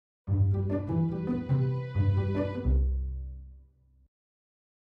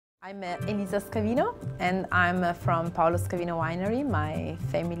I'm Elisa Scavino and I'm from Paolo Scavino Winery, my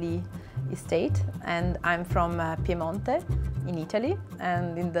family estate, and I'm from Piemonte in Italy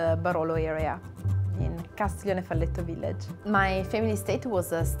and in the Barolo area in Castiglione Falletto village. My family estate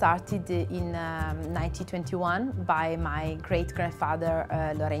was started in 1921 by my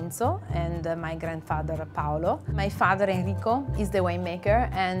great-grandfather Lorenzo and my grandfather Paolo. My father Enrico is the winemaker,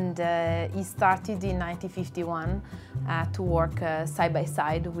 and he started in 1951 to work side by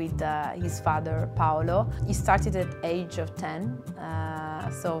side with his father Paolo. He started at the age of 10,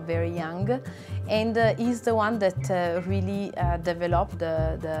 so very young, and he's the one that really developed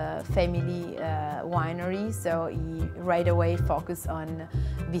the family winery, so he right away focused on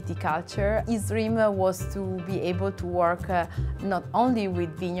viticulture. His dream was to be able to work not only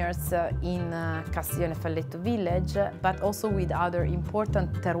with vineyards in Castiglione Falletto village, but also with other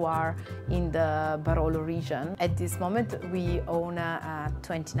important terroirs in the Barolo region. At this moment we own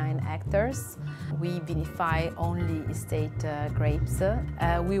 29 hectares. We vinify only estate grapes.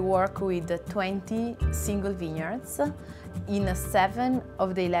 We work with 20 single vineyards in 7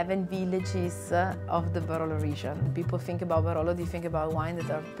 of the 11 villages of the Barolo region. People think about Barolo, they think about wine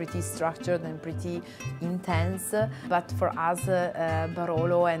that are pretty structured and pretty intense, but for us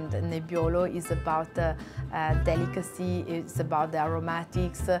Barolo and Nebbiolo is about delicacy, it's about the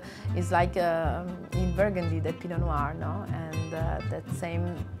aromatics. It's like in Burgundy, the Pinot Noir, no? And that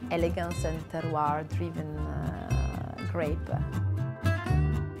same elegance and terroir-driven grape.